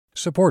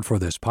Support for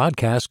this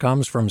podcast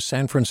comes from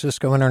San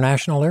Francisco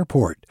International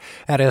Airport.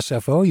 At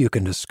SFO, you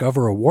can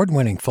discover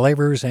award-winning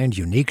flavors and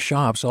unique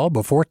shops all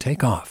before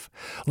takeoff.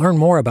 Learn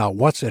more about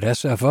what's at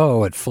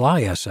SFO at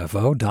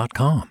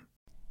flysfo.com.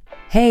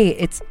 Hey,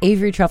 it's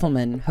Avery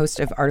Trufelman,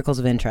 host of Articles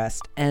of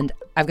Interest, and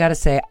I've got to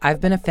say,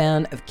 I've been a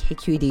fan of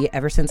KQED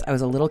ever since I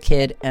was a little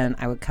kid, and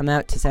I would come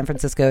out to San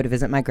Francisco to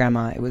visit my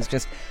grandma. It was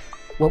just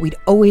what we'd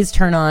always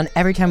turn on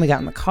every time we got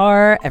in the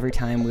car, every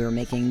time we were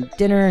making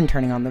dinner and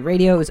turning on the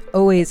radio. It was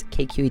always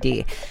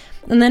KQED.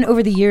 And then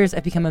over the years,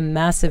 I've become a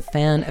massive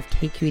fan of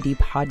KQED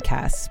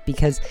podcasts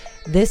because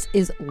this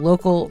is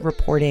local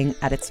reporting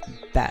at its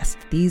best.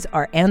 These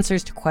are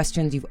answers to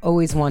questions you've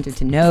always wanted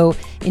to know,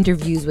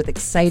 interviews with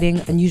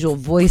exciting, unusual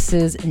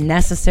voices,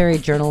 necessary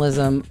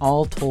journalism,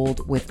 all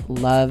told with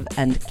love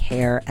and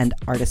care and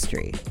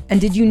artistry. And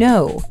did you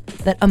know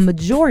that a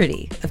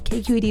majority of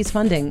KQED's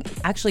funding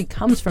actually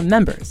comes from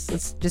members?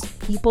 It's just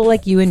people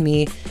like you and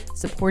me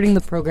supporting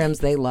the programs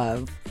they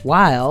love,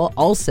 while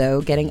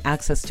also getting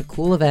access to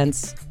cool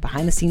events,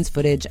 behind-the-scenes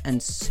footage, and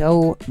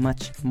so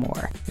much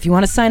more. If you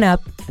want to sign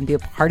up and be a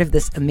part of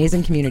this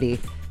amazing community,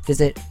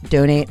 visit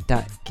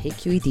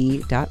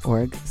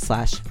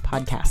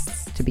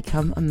donate.kqed.org/podcasts to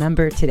become a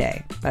member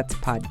today. That's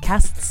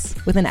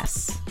podcasts with an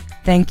S.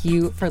 Thank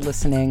you for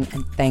listening,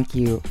 and thank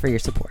you for your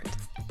support.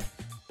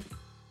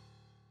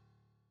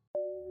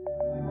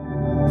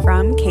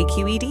 From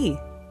KQED.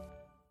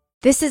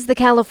 This is the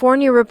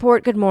California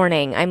Report. Good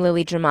morning. I'm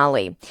Lily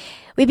Jamali.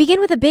 We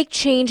begin with a big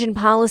change in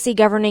policy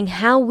governing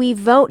how we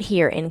vote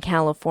here in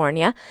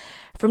California.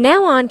 From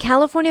now on,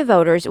 California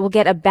voters will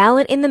get a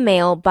ballot in the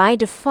mail by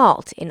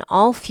default in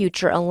all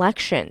future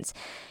elections.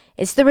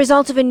 It's the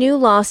result of a new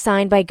law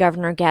signed by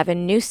Governor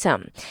Gavin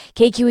Newsom.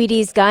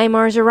 KQED's Guy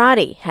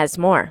Marzorati has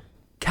more.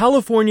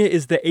 California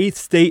is the 8th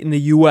state in the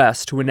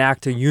U.S. to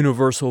enact a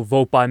universal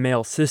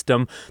vote-by-mail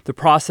system. The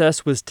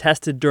process was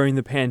tested during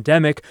the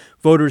pandemic.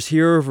 Voters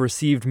here have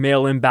received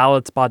mail-in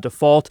ballots by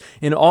default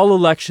in all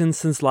elections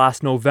since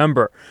last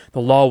November. The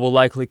law will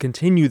likely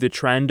continue the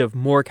trend of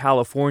more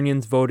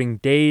Californians voting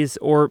days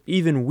or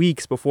even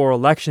weeks before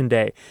Election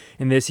Day.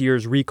 In this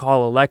year's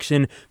recall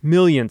election,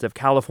 millions of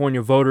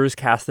California voters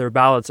cast their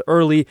ballots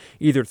early,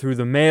 either through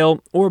the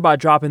mail or by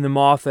dropping them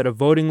off at a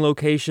voting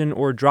location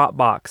or drop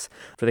box.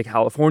 For the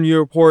California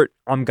Report,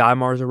 I'm Guy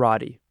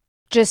Marzorati.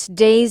 Just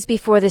days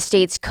before the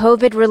state's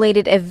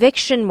COVID-related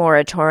eviction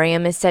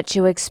moratorium is set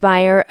to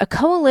expire, a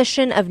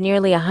coalition of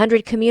nearly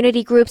 100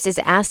 community groups is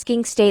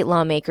asking state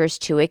lawmakers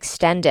to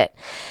extend it.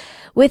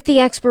 With the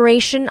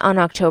expiration on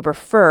October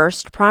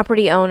 1st,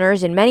 property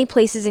owners in many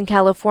places in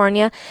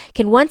California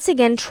can once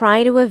again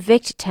try to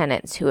evict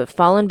tenants who have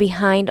fallen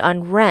behind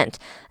on rent,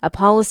 a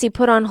policy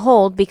put on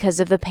hold because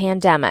of the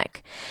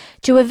pandemic.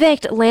 To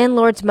evict,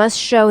 landlords must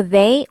show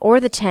they or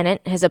the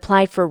tenant has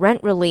applied for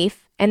rent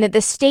relief and that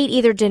the state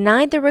either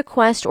denied the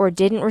request or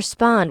didn't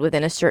respond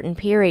within a certain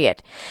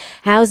period.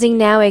 Housing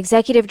Now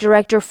Executive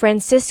Director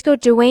Francisco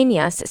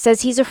Dueñas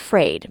says he's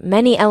afraid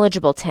many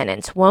eligible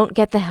tenants won't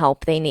get the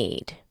help they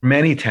need.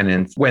 Many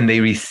tenants, when they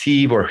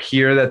receive or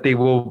hear that they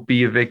will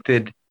be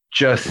evicted,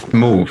 just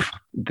move.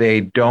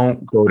 They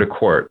don't go to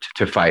court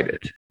to fight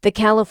it. The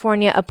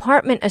California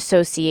Apartment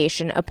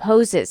Association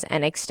opposes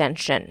an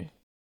extension.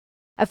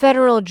 A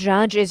federal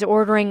judge is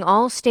ordering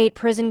all state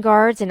prison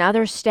guards and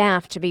other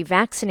staff to be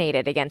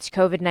vaccinated against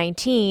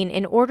COVID-19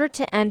 in order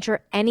to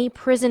enter any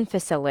prison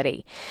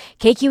facility.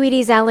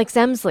 KQED's Alex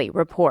Emsley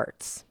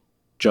reports.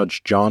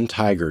 Judge John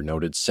Tiger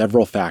noted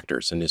several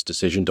factors in his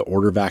decision to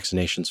order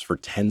vaccinations for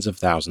tens of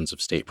thousands of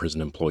state prison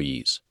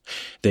employees.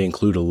 They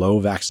include a low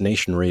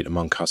vaccination rate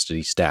among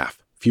custody staff,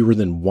 fewer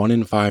than 1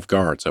 in 5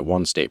 guards at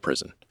one state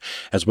prison,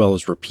 as well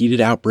as repeated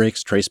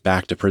outbreaks traced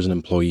back to prison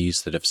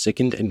employees that have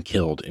sickened and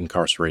killed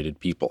incarcerated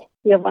people.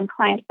 We have one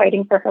client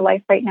fighting for her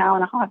life right now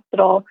in a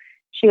hospital.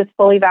 She was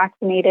fully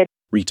vaccinated.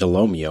 Rita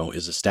Lomio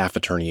is a staff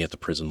attorney at the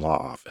prison law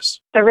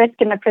office. The risk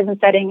in the prison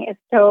setting is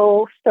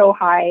so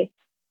high,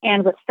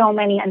 and with so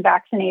many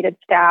unvaccinated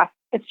staff,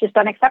 it's just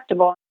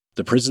unacceptable.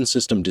 The prison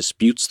system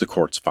disputes the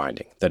court's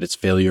finding that its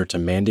failure to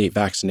mandate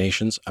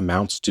vaccinations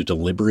amounts to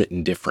deliberate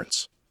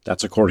indifference.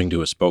 That's according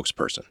to a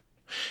spokesperson.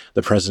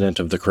 The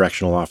president of the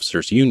Correctional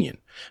Officers Union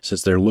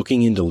says they're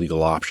looking into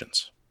legal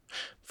options.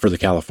 For the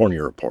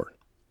California Report,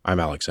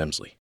 I'm Alex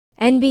Emsley.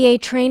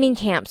 NBA training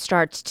camp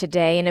starts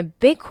today, and a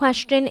big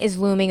question is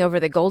looming over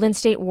the Golden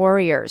State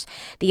Warriors,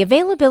 the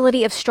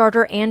availability of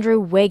starter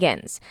Andrew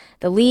Wiggins.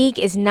 The league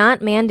is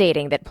not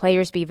mandating that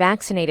players be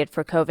vaccinated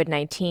for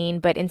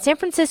COVID-19, but in San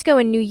Francisco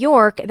and New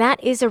York,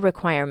 that is a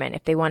requirement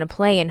if they want to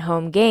play in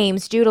home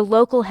games due to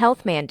local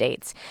health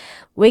mandates.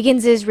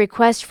 Wiggins'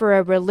 request for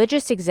a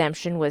religious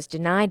exemption was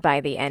denied by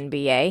the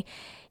NBA.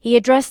 He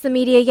addressed the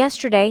media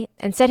yesterday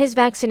and said his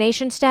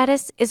vaccination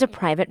status is a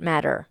private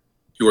matter.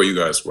 You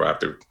guys will have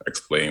to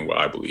explain what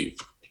I believe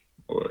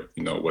or,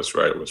 what's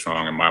right or what's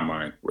wrong. In my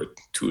mind, we're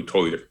two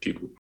totally different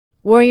people.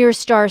 Warriors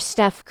star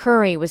Steph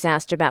Curry was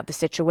asked about the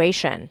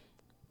situation.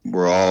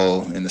 We're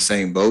all in the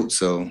same boat,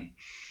 so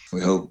we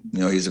hope,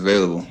 he's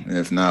available. And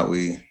if not,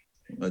 we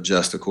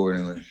adjust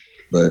accordingly.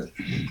 but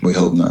we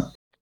hope not.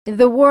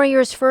 The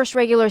Warriors' first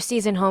regular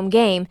season home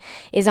game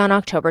is on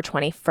October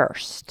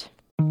 21st.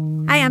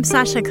 Hi, I'm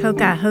Sasha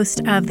Koka, host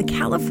of the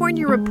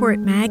California Report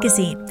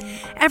magazine.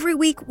 Every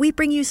week, we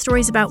bring you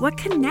stories about what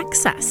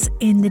connects us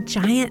in the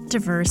giant,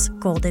 diverse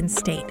Golden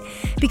State.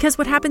 Because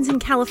what happens in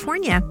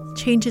California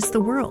changes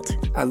the world.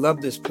 I love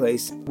this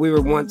place. We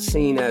were once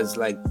seen as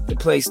like the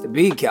place to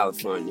be,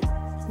 California.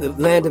 The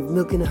land of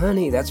milk and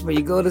honey. That's where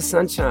you go to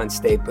Sunshine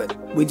State, but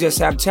we just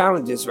have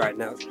challenges right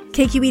now.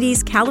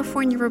 KQED's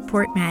California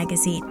Report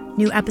magazine.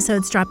 New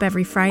episodes drop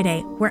every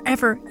Friday,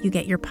 wherever you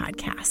get your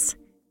podcasts.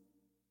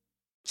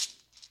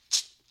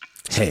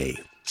 Hey,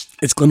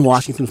 it's Glenn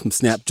Washington from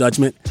Snap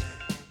Judgment.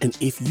 And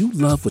if you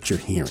love what you're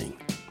hearing,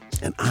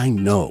 and I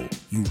know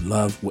you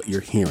love what you're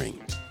hearing,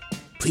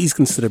 please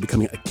consider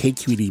becoming a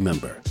KQED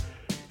member.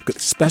 You get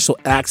special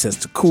access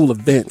to cool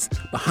events,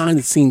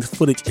 behind-the-scenes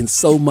footage, and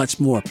so much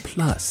more.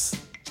 Plus,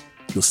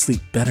 you'll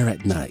sleep better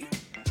at night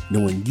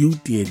knowing you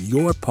did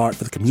your part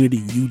for the community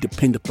you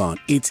depend upon.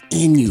 It's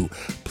in you.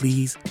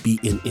 Please be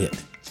in it.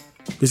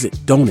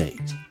 Visit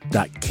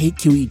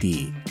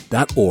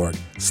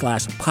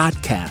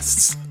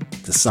donate.kqed.org/podcasts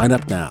to sign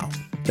up now.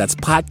 That's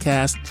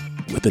podcast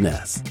with an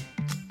S.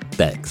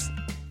 Thanks.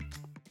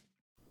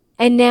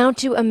 And now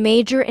to a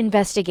major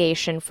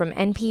investigation from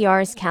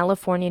NPR's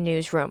California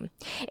newsroom.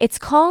 It's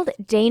called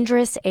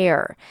Dangerous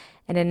Air.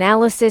 An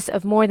analysis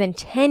of more than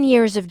 10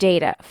 years of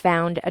data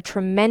found a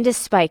tremendous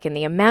spike in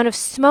the amount of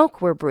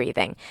smoke we're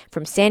breathing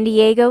from San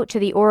Diego to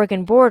the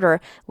Oregon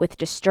border, with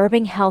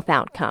disturbing health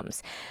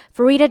outcomes.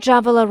 Farida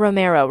Javala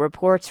Romero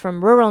reports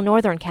from rural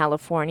Northern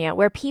California,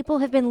 where people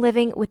have been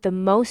living with the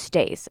most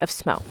days of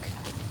smoke.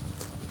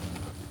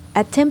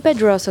 At Tim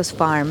Pedroso's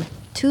farm,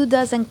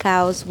 24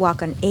 cows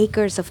walk on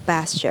acres of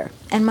pasture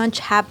and munch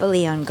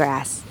happily on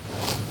grass.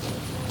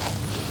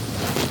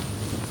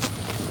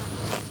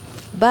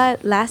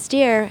 But last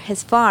year,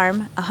 his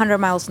farm, 100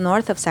 miles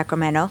north of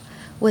Sacramento,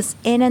 was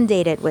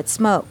inundated with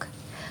smoke.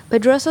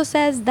 Pedroso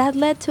says that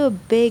led to a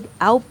big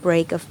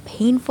outbreak of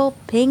painful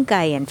pink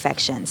eye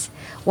infections.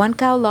 One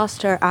cow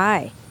lost her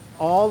eye.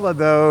 All of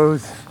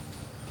those,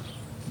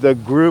 the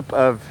group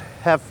of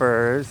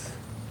heifers,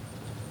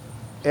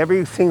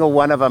 every single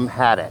one of them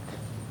had it.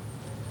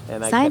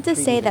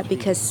 Scientists say that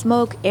because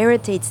smoke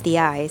irritates the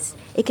eyes,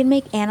 it can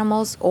make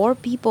animals or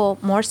people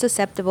more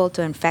susceptible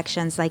to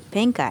infections like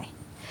pink eye.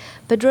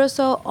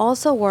 Pedroso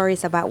also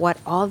worries about what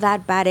all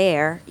that bad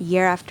air,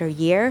 year after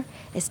year,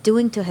 is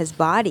doing to his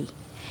body.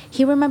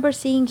 He remembers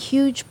seeing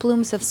huge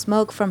plumes of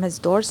smoke from his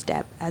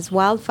doorstep as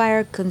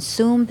wildfire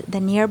consumed the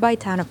nearby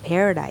town of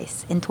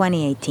Paradise in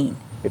 2018.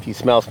 If you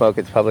smell smoke,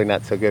 it's probably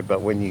not so good,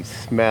 but when you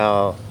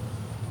smell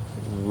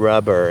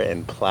rubber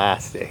and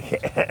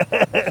plastic,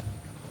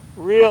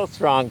 real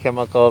strong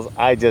chemicals,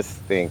 I just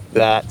think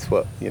that's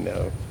what,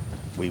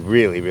 we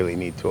really, really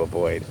need to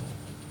avoid.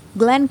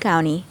 Glenn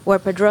County, where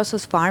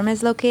Pedroso's farm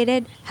is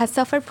located, has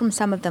suffered from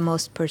some of the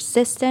most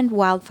persistent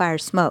wildfire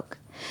smoke.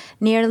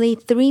 Nearly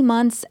 3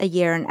 months a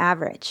year on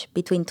average,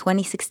 between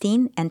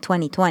 2016 and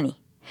 2020.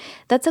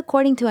 That's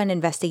according to an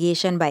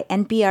investigation by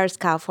NPR's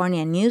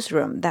California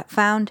newsroom that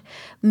found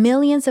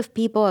millions of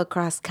people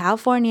across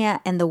California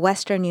and the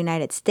western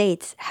United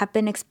States have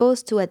been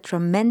exposed to a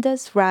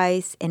tremendous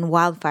rise in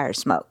wildfire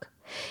smoke.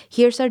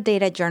 Here's our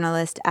data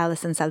journalist,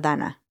 Alison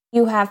Saldana.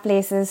 You have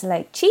places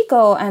like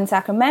Chico and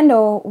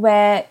Sacramento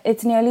where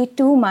it's nearly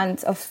 2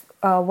 months of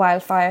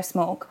wildfire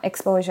smoke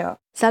exposure.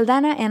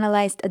 Saldana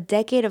analyzed a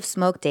decade of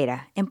smoke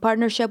data in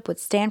partnership with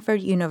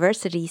Stanford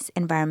University's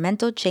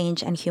Environmental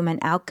Change and Human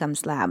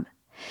Outcomes Lab.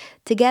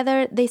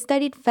 Together, they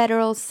studied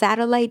federal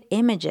satellite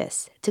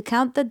images to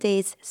count the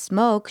days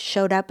smoke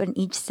showed up in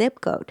each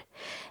zip code.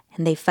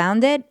 And they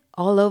found it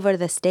all over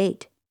the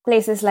state.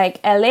 Places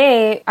like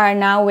LA are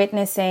now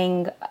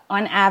witnessing,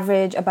 on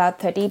average, about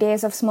 30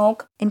 days of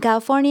smoke. In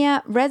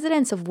California,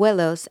 residents of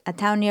Willows, a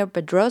town near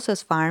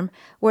Pedroso's farm,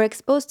 were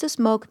exposed to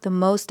smoke the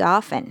most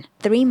often,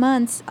 3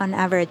 months on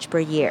average per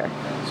year.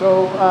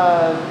 So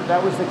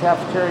that was the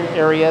cafeteria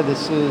area.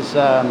 This is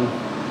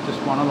just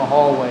one of the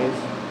hallways.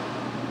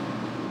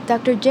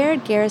 Dr.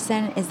 Jared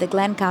Garrison is the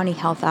Glenn County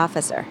Health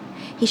Officer.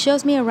 He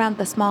shows me around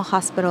the small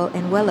hospital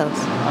in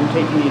Willows. I'm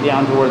taking you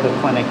down to where the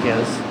clinic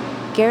is.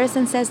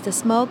 Garrison says the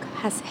smoke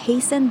has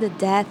hastened the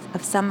death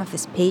of some of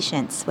his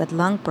patients with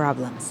lung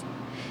problems.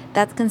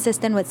 That's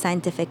consistent with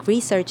scientific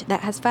research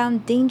that has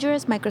found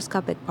dangerous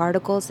microscopic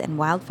particles in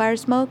wildfire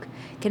smoke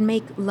can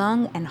make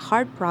lung and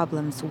heart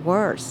problems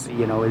worse.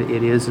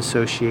 It is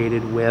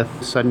associated with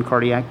sudden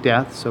cardiac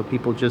death, so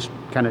people just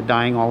kind of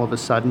dying all of a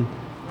sudden.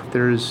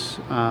 There's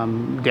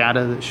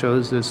data that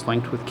shows it's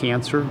linked with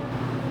cancer.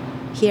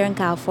 Here in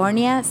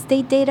California,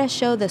 state data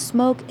show the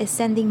smoke is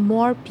sending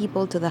more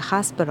people to the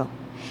hospital.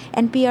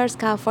 NPR's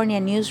California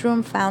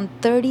newsroom found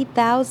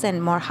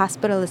 30,000 more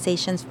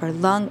hospitalizations for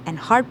lung and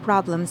heart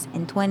problems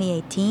in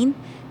 2018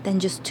 than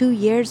just 2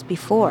 years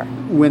before.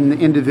 When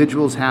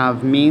individuals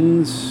have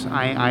means,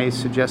 I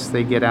suggest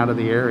they get out of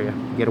the area,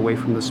 get away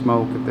from the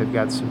smoke if they've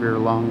got severe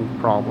lung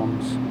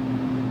problems.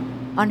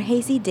 On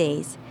hazy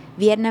days,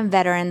 Vietnam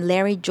veteran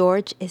Larry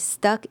George is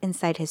stuck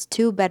inside his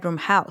 2-bedroom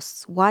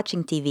house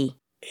watching TV.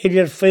 It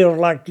just feels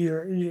like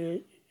you're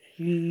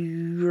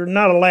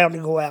not allowed to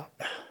go out.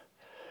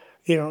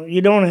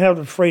 You don't have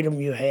the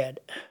freedom you had.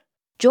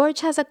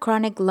 George has a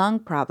chronic lung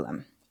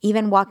problem.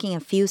 Even walking a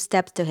few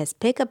steps to his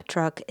pickup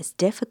truck is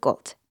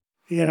difficult.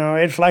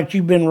 It's like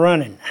you've been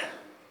running.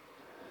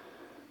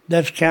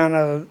 That's kind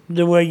of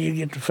the way you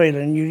get the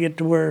feeling. You get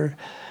to where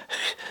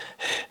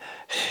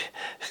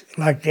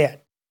like that.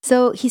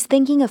 So he's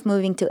thinking of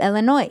moving to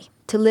Illinois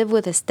to live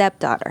with his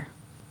stepdaughter.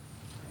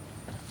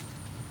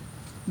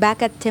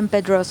 Back at Tim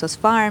Pedroso's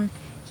farm,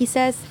 he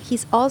says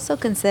he's also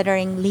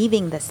considering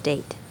leaving the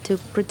state to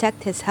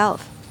protect his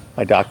health.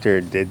 My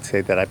doctor did say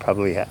that I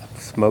probably have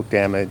smoke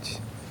damage,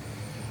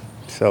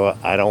 so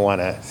I don't want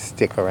to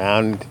stick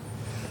around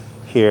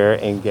here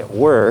and get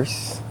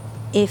worse.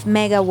 If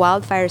mega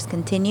wildfires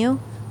continue,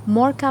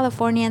 more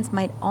Californians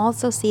might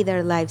also see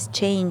their lives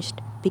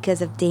changed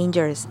because of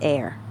dangerous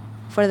air.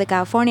 For the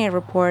California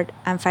Report,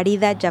 I'm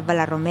Farida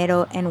Jabala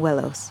Romero in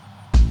Willows.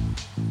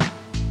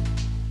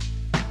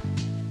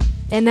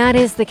 And that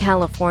is the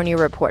California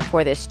Report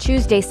for this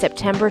Tuesday,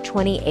 September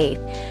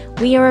 28th.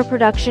 We are a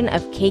production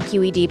of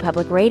KQED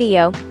Public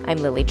Radio. I'm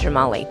Lily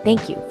Jamali.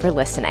 Thank you for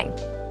listening.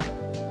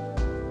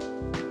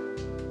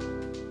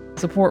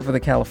 Support for the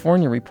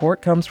California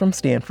Report comes from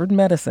Stanford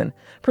Medicine,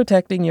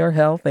 protecting your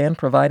health and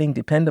providing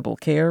dependable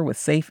care with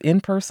safe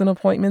in-person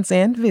appointments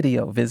and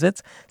video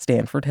visits.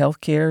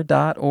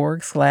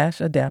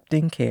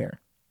 StanfordHealthcare.org/adaptingcare.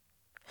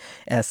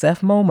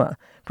 SF MoMA,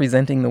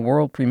 presenting the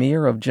world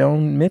premiere of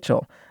Joan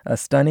Mitchell, a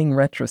stunning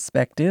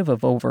retrospective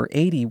of over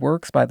 80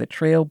 works by the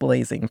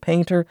trailblazing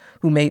painter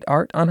who made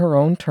art on her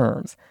own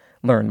terms.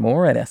 Learn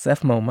more at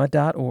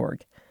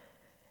sfmoma.org.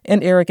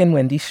 And Eric and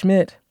Wendy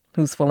Schmidt,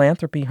 whose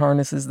philanthropy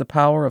harnesses the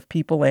power of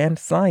people and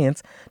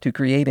science to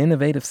create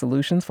innovative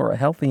solutions for a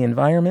healthy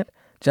environment,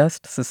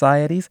 just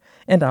societies,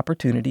 and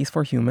opportunities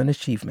for human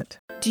achievement.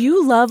 Do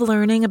you love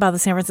learning about the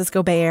San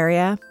Francisco Bay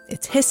Area?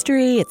 Its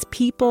history, its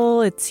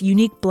people, its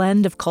unique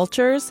blend of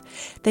cultures?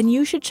 Then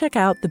you should check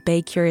out the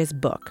Bay Curious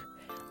book.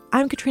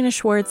 I'm Katrina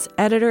Schwartz,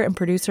 editor and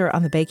producer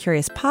on the Bay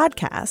Curious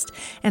podcast,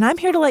 and I'm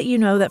here to let you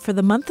know that for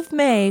the month of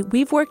May,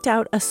 we've worked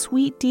out a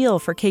sweet deal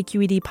for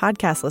KQED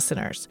podcast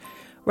listeners.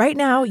 Right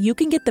now, you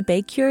can get the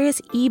Bay Curious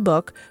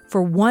ebook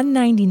for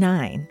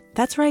 $1.99.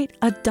 That's right,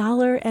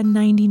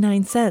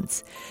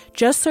 $1.99.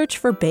 Just search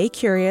for Bay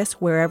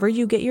Curious wherever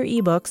you get your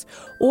ebooks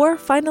or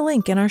find a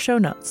link in our show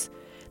notes.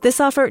 This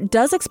offer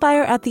does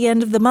expire at the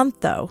end of the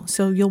month, though,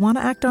 so you'll want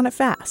to act on it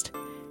fast.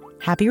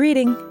 Happy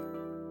reading!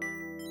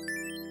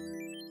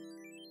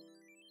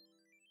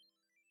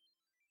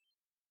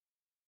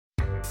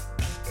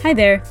 Hi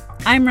there,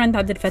 I'm Rand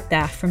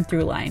Abdel-Fattah from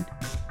Throughline.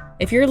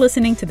 If you're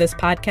listening to this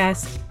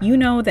podcast, you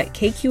know that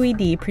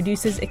KQED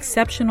produces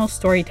exceptional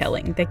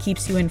storytelling that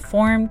keeps you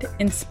informed,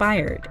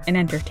 inspired, and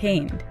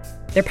entertained.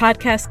 Their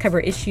podcasts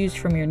cover issues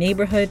from your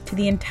neighborhood to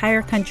the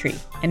entire country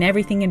and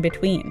everything in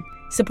between.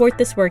 Support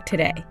this work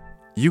today.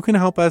 You can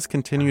help us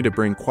continue to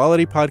bring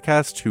quality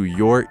podcasts to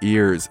your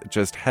ears.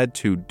 Just head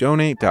to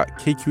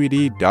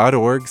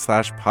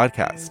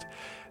donate.kqed.org/podcast.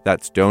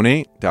 That's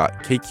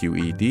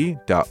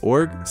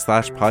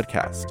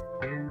donate.kqed.org/podcast.